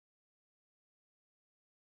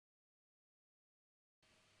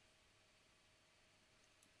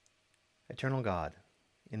Eternal God,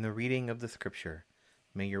 in the reading of the Scripture,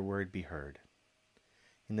 may your word be heard.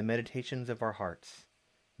 In the meditations of our hearts,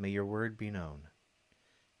 may your word be known.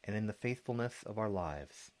 And in the faithfulness of our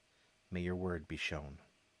lives, may your word be shown.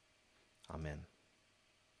 Amen.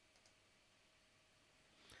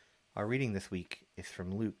 Our reading this week is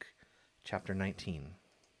from Luke chapter 19.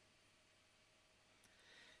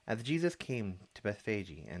 As Jesus came to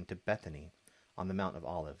Bethphage and to Bethany on the Mount of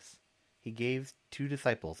Olives, he gave 2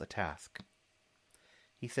 disciples a task.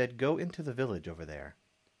 He said, "Go into the village over there.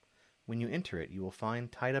 When you enter it, you will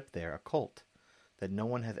find tied up there a colt that no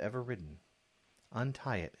one has ever ridden.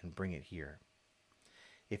 Untie it and bring it here.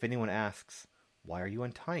 If anyone asks, 'Why are you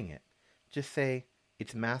untying it?' just say,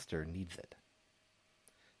 'Its master needs it.'"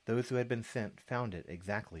 Those who had been sent found it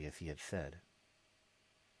exactly as he had said.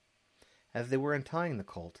 As they were untying the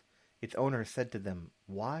colt, its owner said to them,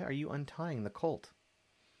 "Why are you untying the colt?"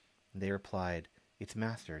 They replied, "Its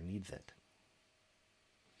master needs it."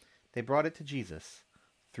 They brought it to Jesus,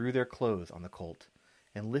 threw their clothes on the colt,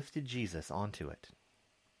 and lifted Jesus onto it.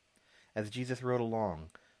 As Jesus rode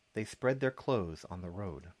along, they spread their clothes on the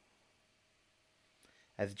road.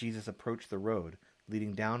 As Jesus approached the road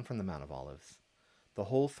leading down from the Mount of Olives, the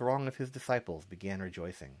whole throng of his disciples began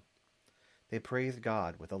rejoicing. They praised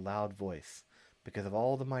God with a loud voice because of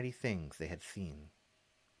all the mighty things they had seen.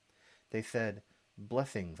 They said,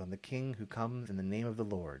 "Blessings on the King who comes in the name of the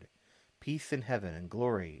Lord. Peace in heaven and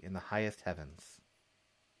glory in the highest heavens."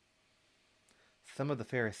 Some of the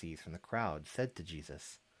Pharisees from the crowd said to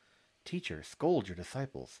Jesus, "Teacher, scold your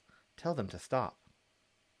disciples. Tell them to stop."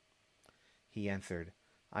 He answered,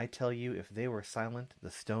 "I tell you, if they were silent,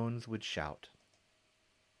 the stones would shout."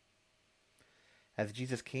 As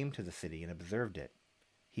Jesus came to the city and observed it,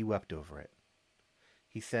 he wept over it.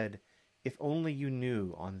 He said, "If only you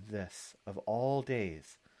knew on this, of all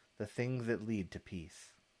days, the things that lead to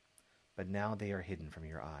peace. But now they are hidden from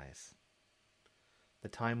your eyes. The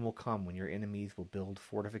time will come when your enemies will build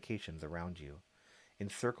fortifications around you,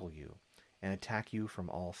 encircle you, and attack you from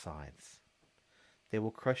all sides. They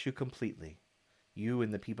will crush you completely, you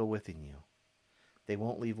and the people within you. They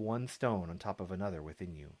won't leave one stone on top of another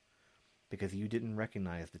within you, because you didn't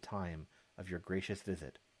recognize the time of your gracious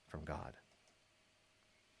visit from God."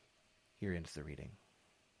 Here ends the reading.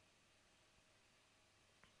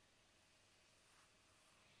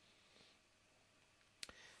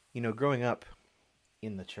 Growing up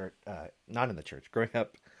in the church, not in the church, growing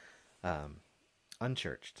up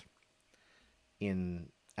unchurched,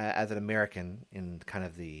 as an American in kind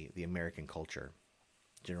of the American culture,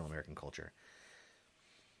 general American culture,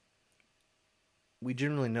 we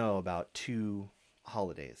generally know about 2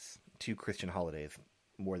 holidays, 2 Christian holidays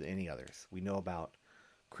more than any others. We know about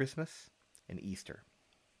Christmas and Easter.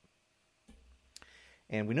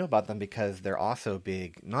 And we know about them because they're also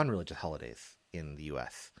big non-religious holidays in the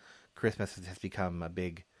U.S. Christmas has become a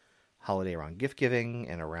big holiday around gift giving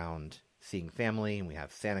and around seeing family, and we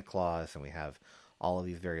have Santa Claus, and we have all of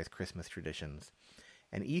these various Christmas traditions.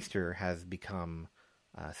 And Easter has become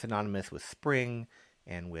synonymous with spring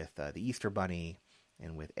and with the Easter Bunny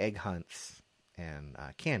and with egg hunts and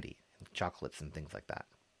candy and chocolates and things like that.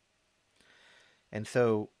 And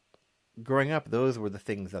so growing up, those were the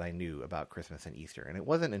things that I knew about Christmas and Easter. And it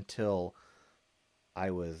wasn't until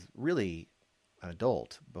I was really an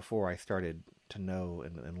adult before I started to know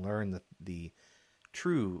and learn the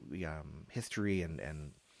true history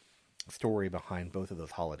and story behind both of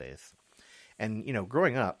those holidays. And,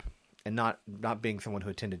 growing up and not being someone who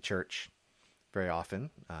attended church very often,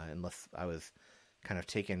 unless I was kind of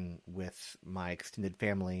taken with my extended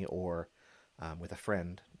family or with a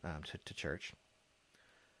friend to church,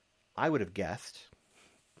 I would have guessed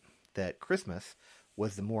that Christmas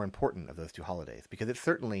was the more important of those 2 holidays, because it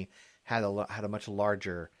certainly had a much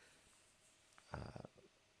larger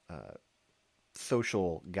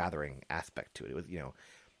social gathering aspect to it. It was,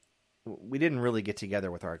 we didn't really get together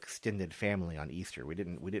with our extended family on Easter. We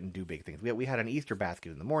didn't do big things. We had an Easter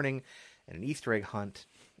basket in the morning and an Easter egg hunt,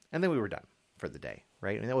 and then we were done for the day,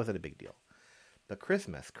 right? I mean, that wasn't a big deal. But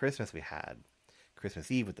Christmas we had Christmas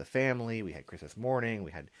Eve with the family, we had Christmas morning,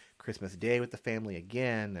 we had Christmas Day with the family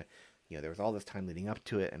again. There was all this time leading up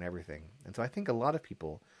to it and everything. And so I think a lot of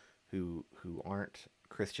people who aren't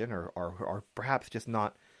Christian or are perhaps just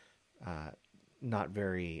not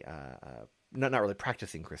very not really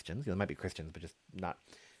practicing Christians, they might be Christians but just not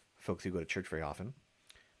folks who go to church very often,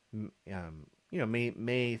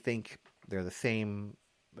 may think they're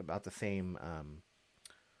about the same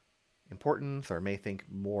importance, or may think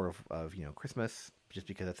more of Christmas just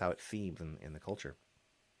because that's how it seems in the culture.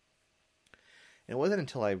 And it wasn't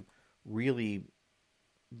until I really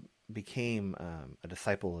became a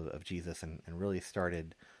disciple of Jesus and really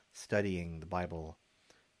started studying the Bible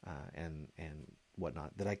and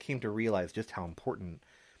whatnot, that I came to realize just how important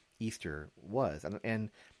Easter was. And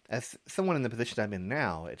as someone in the position I'm in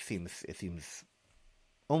now, it seems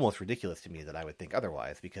almost ridiculous to me that I would think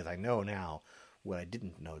otherwise, because I know now what I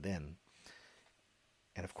didn't know then.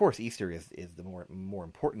 And of course, Easter is the more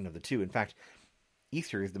important of the two. In fact,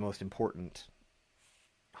 Easter is the most important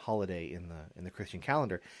holiday in the Christian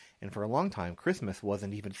calendar, and for a long time, Christmas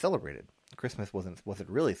wasn't even celebrated. Christmas wasn't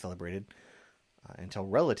really celebrated until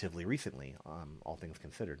relatively recently, all things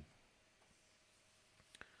considered.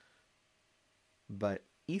 But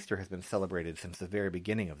Easter has been celebrated since the very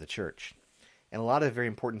beginning of the church, and a lot of very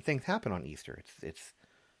important things happen on Easter. It's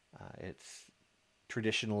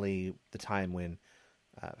traditionally the time when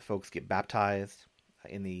folks get baptized.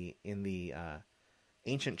 In the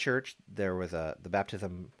ancient church, there was the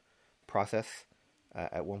baptism process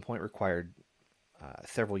at one point required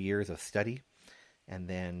several years of study, and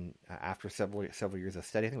then after several years of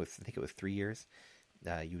study, I think it was 3 years,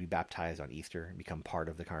 you'd be baptized on Easter and become part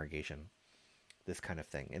of the congregation. This kind of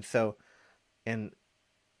thing, and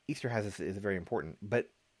Easter is very important. But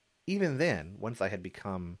even then, once I had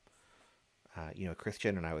become a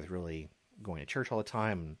Christian and I was really going to church all the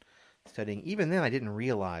time and studying, even then I didn't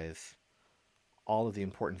realize all of the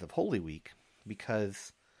importance of Holy Week,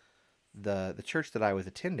 because the church that I was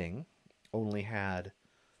attending only had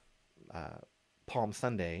Palm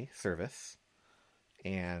Sunday service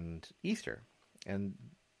and Easter. And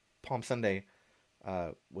Palm Sunday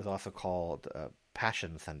was also called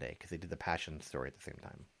Passion Sunday, because they did the Passion story at the same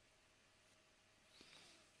time.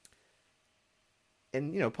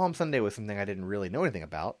 And, Palm Sunday was something I didn't really know anything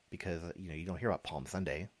about, because, you don't hear about Palm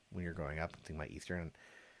Sunday when you're growing up and thinking about Easter. And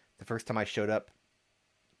the first time I showed up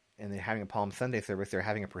and they're having a Palm Sunday service, they're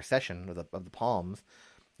having a procession of the palms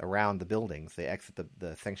around the buildings. They exit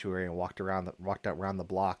the sanctuary and walked around the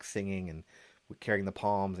block singing and carrying the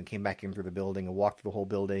palms, and came back in through the building and walked through the whole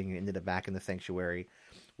building and ended up back in the sanctuary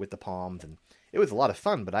with the palms. And it was a lot of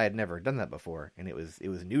fun, but I had never done that before, and it was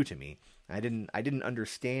new to me. I didn't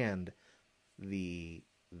understand the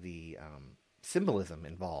symbolism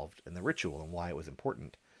involved in the ritual and why it was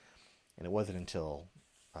important. And it wasn't until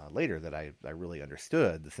later that I really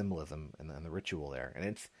understood the symbolism and the ritual there.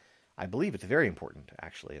 And I believe it's very important,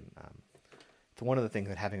 actually. And it's one of the things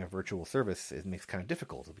that having a virtual service makes kind of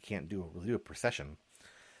difficult. We can't really do a procession.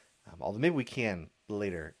 Although maybe we can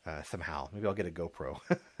later somehow. Maybe I'll get a GoPro.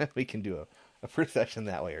 We can do a procession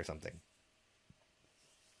that way or something.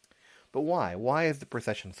 But why? Why is the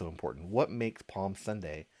procession so important? What makes Palm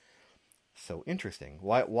Sunday so interesting?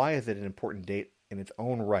 Why is it an important date in its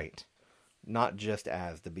own right, not just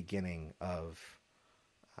as the beginning of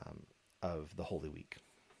the Holy Week?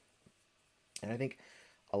 And I think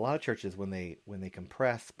a lot of churches, when they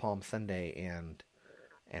compress Palm Sunday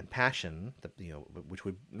and Passion, which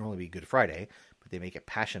would normally be Good Friday, but they make it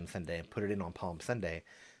Passion Sunday and put it in on Palm Sunday,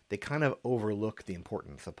 they kind of overlook the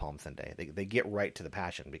importance of Palm Sunday. They get right to the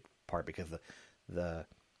Passion part, because the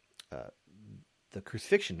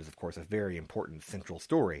crucifixion is, of course, a very important central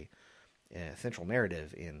story, central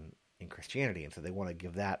narrative in Christianity, and so they want to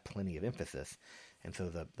give that plenty of emphasis. And so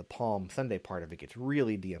the Palm Sunday part of it gets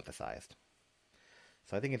really de-emphasized.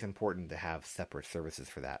 So I think it's important to have separate services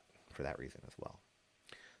for that reason as well.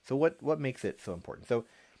 So what makes it so important? So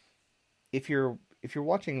if you're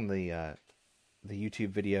watching the YouTube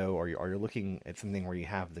video, or you're looking at something where you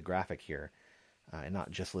have the graphic here, and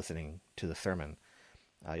not just listening to the sermon,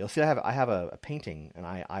 you'll see I have a painting, and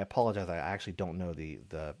I apologize, I actually don't know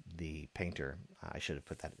the painter. I should have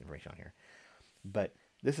put that information on here. But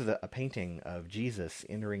this is a painting of Jesus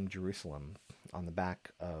entering Jerusalem on the back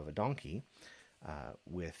of a donkey,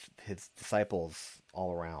 with his disciples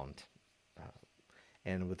all around,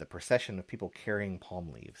 and with a procession of people carrying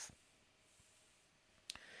palm leaves.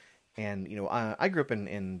 And I grew up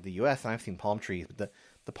in the U.S. and I've seen palm trees, but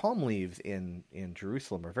the palm leaves in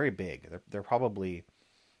Jerusalem are very big. They're probably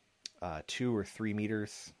 2 or 3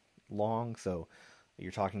 meters long. So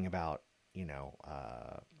you're talking about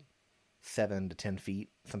 7 to 10 feet,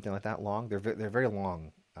 something like that long. They're very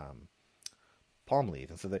long palm leaves,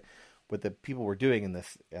 and so what the people were doing in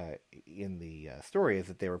the story is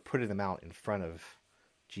that they were putting them out in front of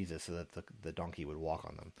Jesus so that the donkey would walk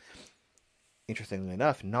on them. Interestingly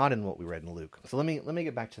enough, not in what we read in Luke. So let me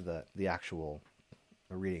get back to the actual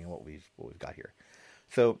reading and what we've got here.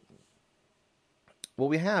 So what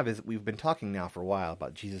we have is, we've been talking now for a while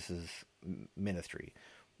about Jesus's ministry.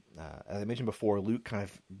 As I mentioned before, Luke kind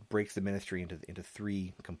of breaks the ministry into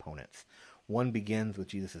 3 components. One begins with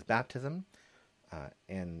Jesus' baptism,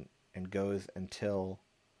 and goes until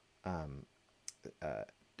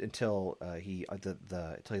until he's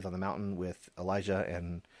on the mountain with Elijah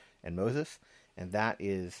and Moses, and that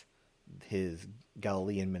is his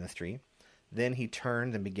Galilean ministry. Then he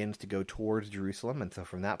turns and begins to go towards Jerusalem, and so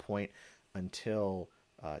from that point until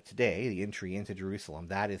today, the entry into Jerusalem,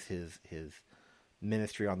 that is his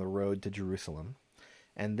ministry on the road to Jerusalem.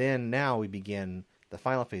 And then now we begin the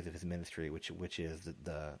final phase of his ministry, which is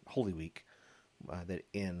the Holy Week, that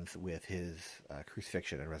ends with his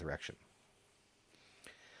crucifixion and resurrection.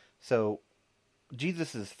 So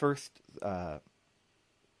Jesus' first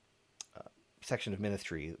section of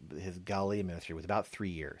ministry, his Galilean ministry, was about 3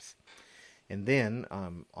 years. And then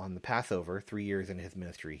on the Passover, 3 years into his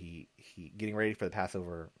ministry, he getting ready for the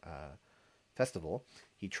Passover festival,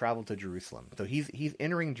 he traveled to Jerusalem. So he's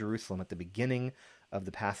entering Jerusalem at the beginning of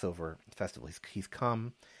the Passover festival. He's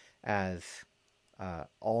come as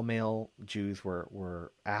all male Jews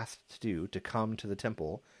were asked to do, to come to the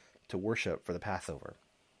temple to worship for the Passover.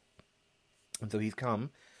 And so he's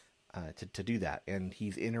come to do that, and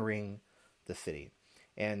he's entering the city.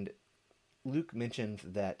 And Luke mentions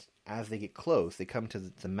that as they get close, they come to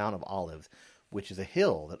the Mount of Olives, which is a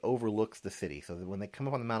hill that overlooks the city. So that when they come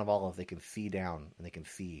up on the Mount of Olives, they can see down and they can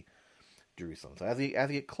see Jerusalem. So as they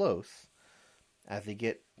get close, as they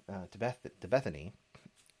get to Bethany,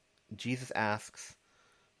 Jesus asks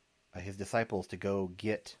his disciples to go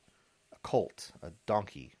get a colt, a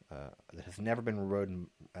donkey that has never been ridden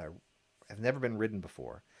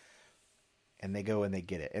before, and they go and they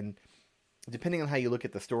get it. And depending on how you look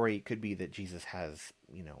at the story, it could be that Jesus has,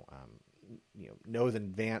 knows in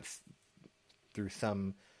advance through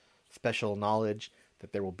some special knowledge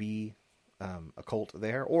that there will be a colt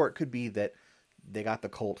there, or it could be that they got the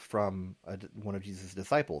colt from one of Jesus'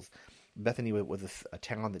 disciples. Bethany was a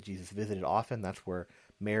town that Jesus visited often. That's where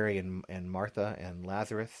Mary and Martha and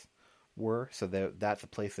Lazarus were. So that's a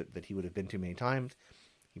place that he would have been to many times.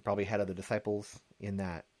 He probably had other disciples in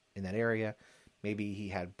that area. Maybe he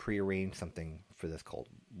had prearranged something for this colt.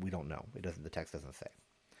 We don't know. The text doesn't say.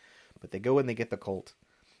 But they go and they get the colt,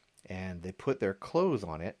 and they put their clothes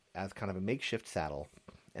on it as kind of a makeshift saddle,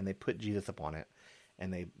 and they put Jesus up on it,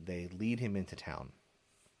 and they lead him into town.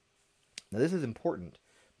 Now this is important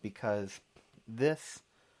because this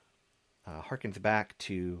harkens back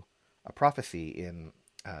to a prophecy in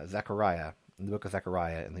Zechariah, in the book of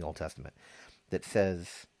Zechariah in the Old Testament, that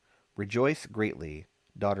says, "Rejoice greatly,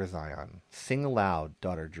 daughter Zion. Sing aloud,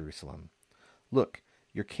 daughter Jerusalem. Look,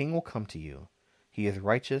 your king will come to you. He is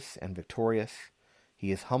righteous and victorious.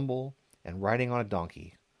 He is humble and riding on a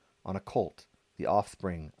donkey, on a colt, the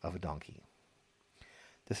offspring of a donkey."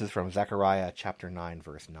 This is from Zechariah chapter 9,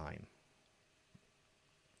 verse 9.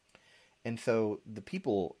 And so the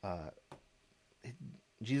people,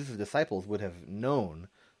 Jesus' disciples would have known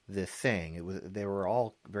this saying. They were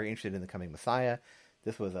all very interested in the coming Messiah.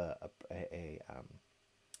 This was a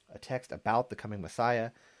text about the coming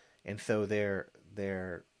Messiah, and so this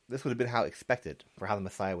would have been how expected for how the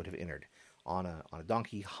Messiah would have entered on a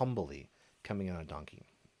donkey, humbly coming on a donkey.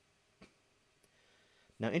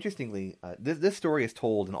 Now, interestingly, this story is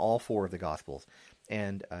told in all four of the Gospels,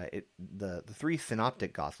 and the three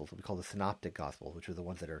synoptic Gospels, what we call the synoptic Gospels, which are the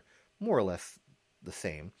ones that are more or less the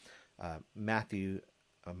same, Matthew,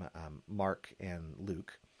 Mark, and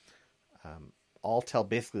Luke, all tell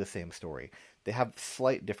basically the same story. They have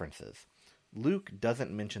slight differences. Luke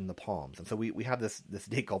doesn't mention the palms, and so we have this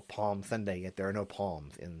day called Palm Sunday, yet there are no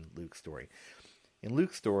palms in Luke's story. In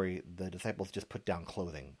Luke's story, the disciples just put down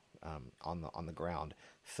clothing on the ground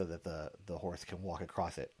so that the horse can walk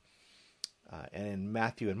across it. And in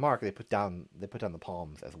Matthew and Mark, they put down the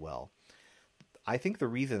palms as well. I think the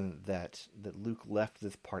reason that Luke left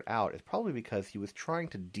this part out is probably because he was trying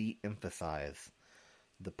to de-emphasize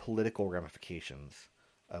the political ramifications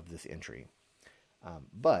of this entry.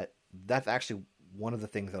 But that's actually one of the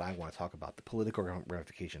things that I want to talk about, the political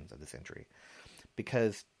ramifications of this entry.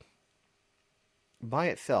 Because by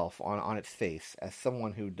itself, on its face, as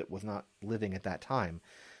someone who was not living at that time,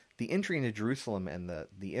 the entry into Jerusalem and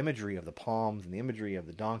the imagery of the palms and the imagery of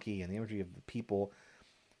the donkey and the imagery of the people,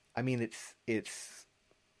 I mean, it's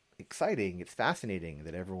exciting, it's fascinating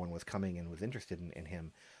that everyone was coming and was interested in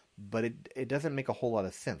him, but it doesn't make a whole lot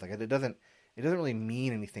of sense. Like, it doesn't really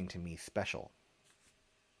mean anything to me special.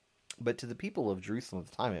 But to the people of Jerusalem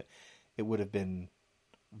at the time, it would have been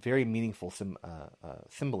very meaningful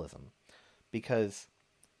symbolism, because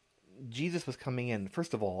Jesus was coming in,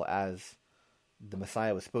 first of all, as the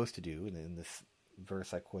Messiah was supposed to do, in this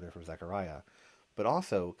verse I quoted from Zechariah, but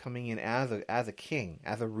also coming in as a king,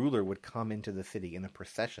 as a ruler would come into the city in a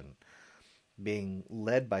procession, being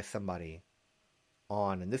led by somebody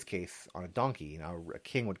on, in this case, on a donkey. A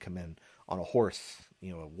king would come in on a horse,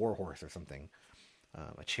 a war horse or something,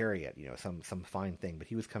 a chariot, some fine thing. But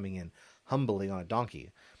he was coming in humbly on a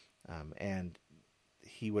donkey, and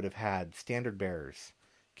he would have had standard bearers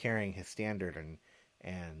carrying his standard,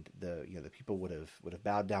 and the people would have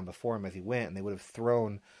bowed down before him as he went, and they would have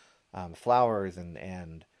thrown flowers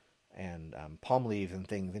and palm leaves and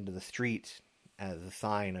things into the street as a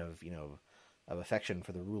sign of affection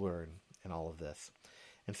for the ruler and all of this.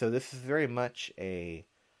 And so this is very much a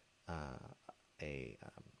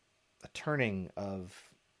turning of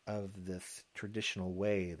this traditional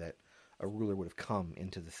way that a ruler would have come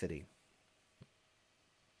into the city.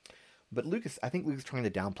 But I think Luke is trying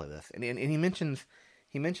to downplay this, and he mentions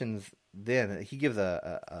then he gives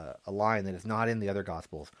a line that is not in the other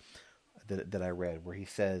Gospels that I read, where he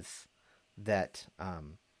says that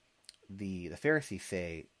the Pharisees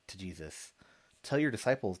say to Jesus, "Tell your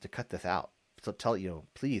disciples to cut this out. So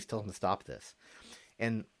please tell them to stop this."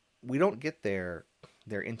 And we don't get their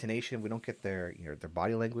intonation, we don't get their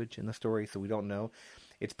body language in the story, so we don't know.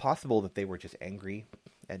 It's possible that they were just angry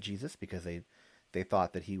at Jesus because they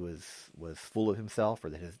thought that he was full of himself, or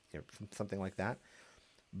that his something like that.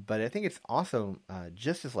 But I think it's also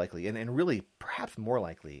just as likely, and really perhaps more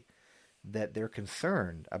likely, that they're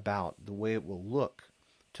concerned about the way it will look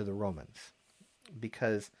to the Romans,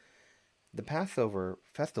 because the Passover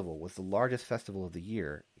festival was the largest festival of the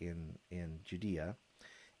year in Judea,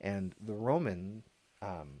 and the Roman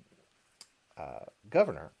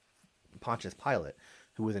governor, Pontius Pilate,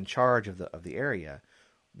 who was in charge of the area,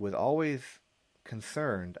 was always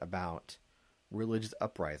concerned about religious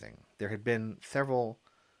uprising. There had been several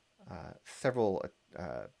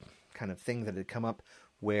kind of things that had come up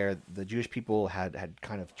where the Jewish people had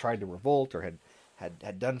kind of tried to revolt, or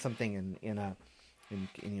had done something in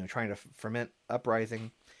trying to ferment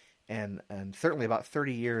uprising, and certainly about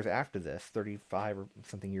 30 years after this, 35 or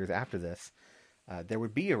something years after this, there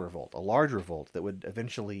would be a revolt, a large revolt that would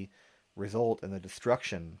eventually result in the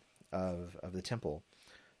destruction of the temple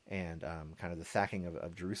and kind of the sacking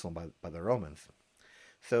of Jerusalem by the Romans.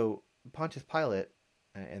 So Pontius Pilate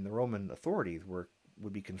and the Roman authorities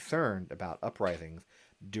would be concerned about uprisings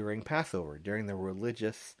during Passover, during the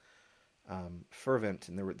religious fervent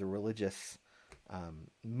and the religious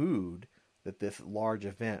mood that this large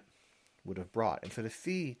event would have brought. And so to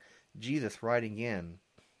see Jesus riding in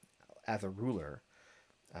as a ruler,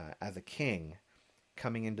 as a king,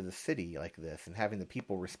 coming into the city like this and having the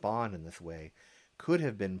people respond in this way could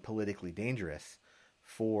have been politically dangerous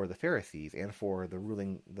for the Pharisees and for the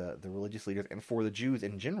religious leaders and for the Jews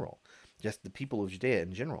in general, just the people of Judea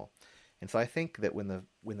in general. And so I think that when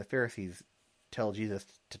the Pharisees tell Jesus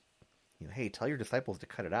to, hey, tell your disciples to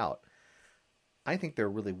cut it out, I think they're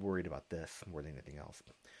really worried about this more than anything else.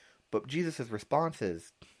 But Jesus' response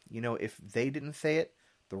is, if they didn't say it,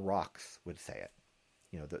 the rocks would say it.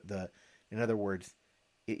 In other words,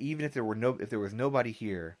 even if there was nobody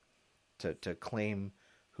here to claim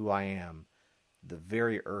who I am, the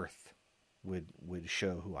very earth would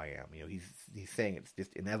show who I am. He's saying it's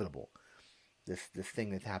just inevitable. This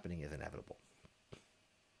thing that's happening is inevitable.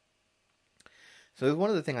 So one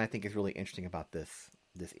of the things I think is really interesting about this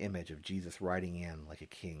image of Jesus riding in like a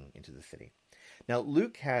king into the city. Now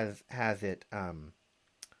Luke has it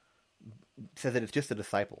says that it's just the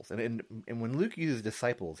disciples, and when Luke uses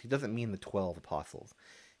disciples, he doesn't mean the 12 apostles.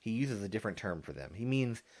 He uses a different term for them. He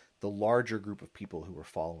means the larger group of people who were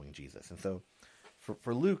following Jesus. And so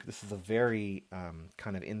for Luke, this is a very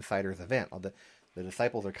kind of insider's event. The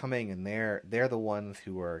disciples are coming, and they're the ones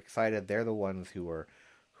who are excited. They're the ones who are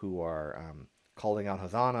calling out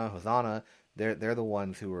Hosanna, Hosanna. They're the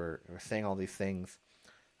ones who are saying all these things.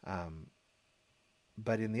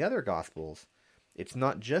 But in the other Gospels, it's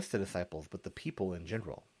not just the disciples, but the people in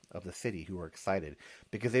general of the city who are excited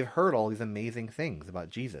because they've heard all these amazing things about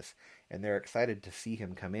Jesus, and they're excited to see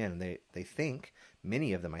him come in. And they think,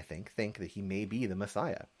 many of them I think that he may be the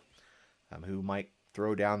Messiah, who might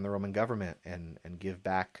throw down the Roman government and give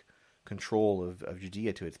back control of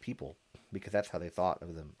Judea to its people, because that's how they thought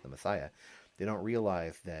of the Messiah. They don't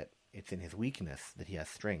realize that it's in his weakness that he has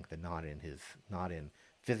strength, and not in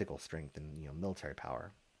physical strength and military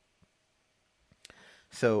power.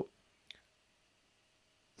 So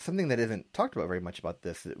something that isn't talked about very much about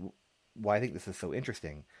this, why I think this is so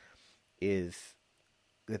interesting, is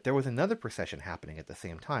that there was another procession happening at the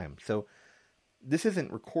same time. So this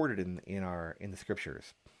isn't recorded in the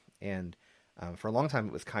scriptures, and for a long time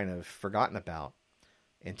it was kind of forgotten about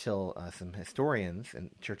until some historians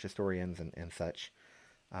and church historians and such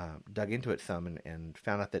dug into it some and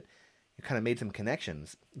found out that it kind of made some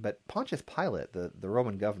connections. But Pontius Pilate, the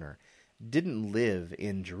Roman governor, didn't live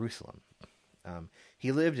in Jerusalem.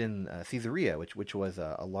 He lived in Caesarea, which was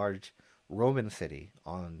a large Roman city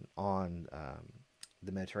on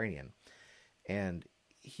the Mediterranean, and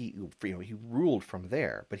he ruled from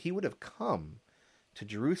there. But he would have come to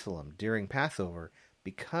Jerusalem during Passover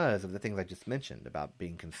because of the things I just mentioned about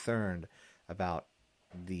being concerned about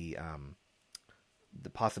the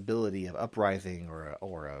possibility of uprising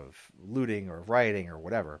or of looting or of rioting or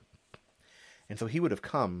whatever. And so he would have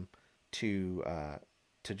come to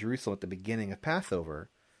Jerusalem at the beginning of Passover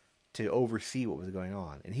to oversee what was going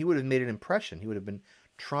on. And he would have made an impression. He would have been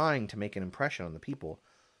trying to make an impression on the people,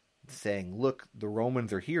 saying, look, the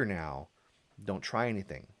Romans are here now. Don't try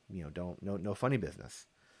anything. No funny business.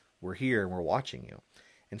 We're here and we're watching you.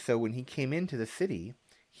 And so when he came into the city,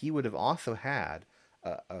 he would have also had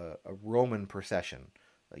a Roman procession,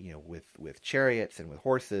 with chariots and with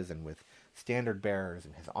horses and with standard bearers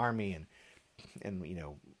and his army and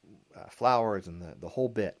flowers and the whole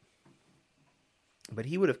bit. But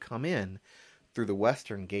he would have come in through the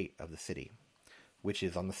western gate of the city, which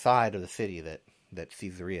is on the side of the city that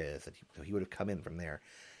Caesarea is. So he would have come in from there,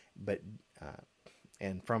 but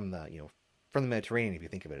and from the Mediterranean, if you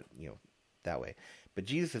think of it, that way. But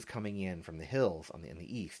Jesus is coming in from the hills in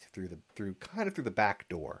the east through the back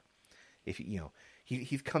door.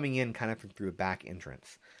 He's coming in kind of through a back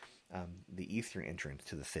entrance, the eastern entrance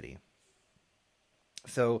to the city.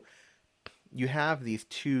 So you have these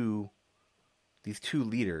two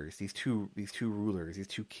leaders, these two rulers, these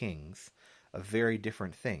two kings of very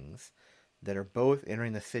different things that are both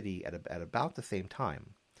entering the city at about the same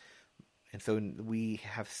time. And so we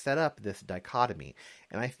have set up this dichotomy.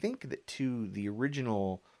 And I think that to the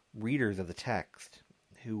original readers of the text,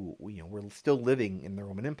 who were still living in the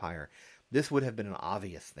Roman Empire, this would have been an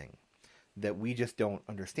obvious thing that we just don't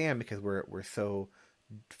understand because we're so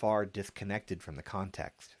far disconnected from the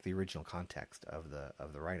context, the original context of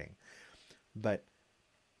the writing. But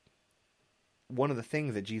one of the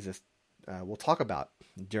things that Jesus will talk about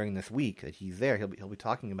during this week that he's there, he'll be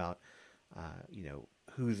talking about,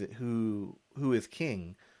 who is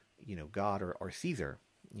king, God or Caesar.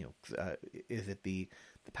 Is it the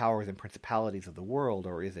powers and principalities of the world,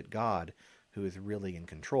 or is it God who is really in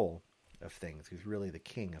control of things, who's really the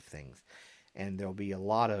king of things? And there'll be a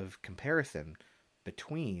lot of comparison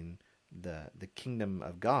between the kingdom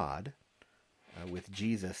of God, with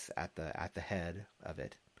Jesus at the head of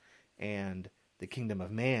it, and the kingdom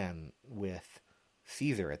of man with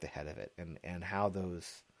Caesar at the head of it, and how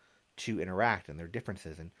those two interact and their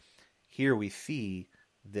differences. And here we see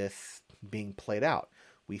this being played out.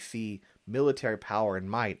 We see military power and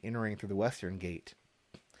might entering through the western gate,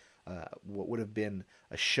 what would have been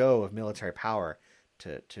a show of military power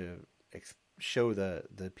to show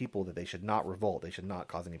the people that they should not revolt, they should not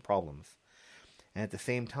cause any problems. And at the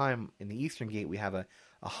same time, in the eastern gate, we have a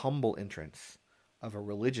humble entrance of a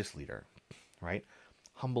religious leader, right?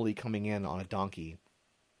 Humbly coming in on a donkey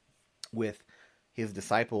with his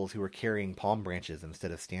disciples who are carrying palm branches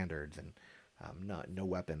instead of standards, and no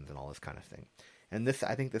weapons and all this kind of thing. And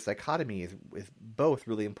I think this dichotomy is both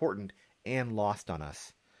really important and lost on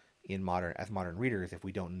us as modern readers if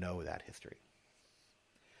we don't know that history.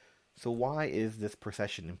 So why is this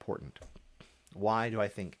procession important? Why do I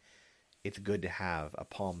think it's good to have a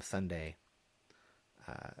Palm Sunday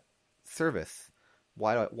service?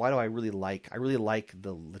 Why do I really like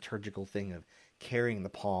the liturgical thing of carrying the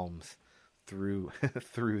palms through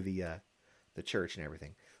the church and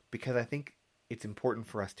everything? Because I think it's important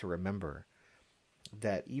for us to remember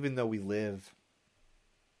that even though we live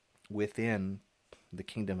within the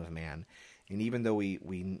kingdom of man, and even though we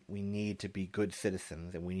need to be good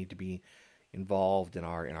citizens, and we need to be involved in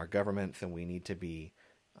our governments, and we need to be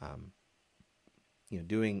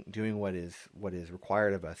doing what is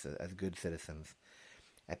required of us as good citizens,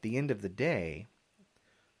 at the end of the day,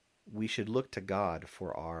 we should look to God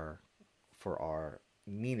for our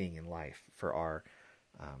meaning in life, for our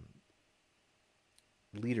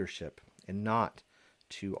leadership, and not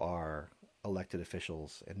to our elected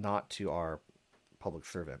officials, and not to our public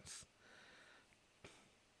servants.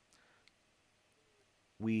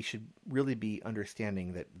 We should really be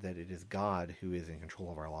understanding that it is God who is in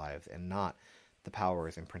control of our lives, and not the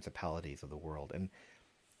powers and principalities of the world.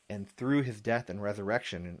 And through his death and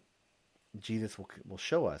resurrection, Jesus will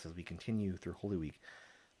show us as we continue through Holy Week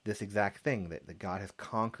this exact thing, that God has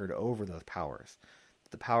conquered over those powers.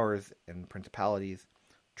 The powers and principalities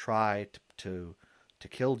try to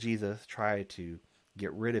kill Jesus, try to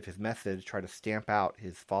get rid of his message, try to stamp out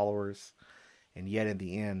his followers, and yet in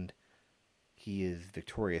the end, he is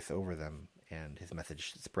victorious over them, and his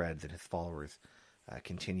message spreads, and his followers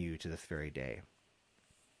continue to this very day.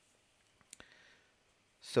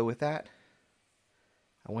 So with that,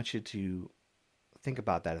 I want you to think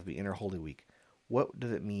about that as we enter Holy Week. What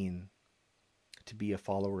does it mean to be a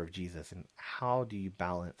follower of Jesus, and how do you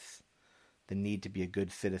balance the need to be a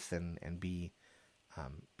good citizen and be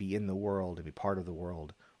in the world and be part of the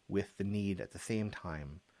world with the need at the same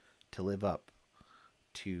time to live up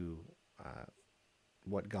to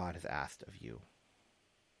what God has asked of you?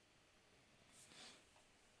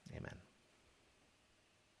 Amen.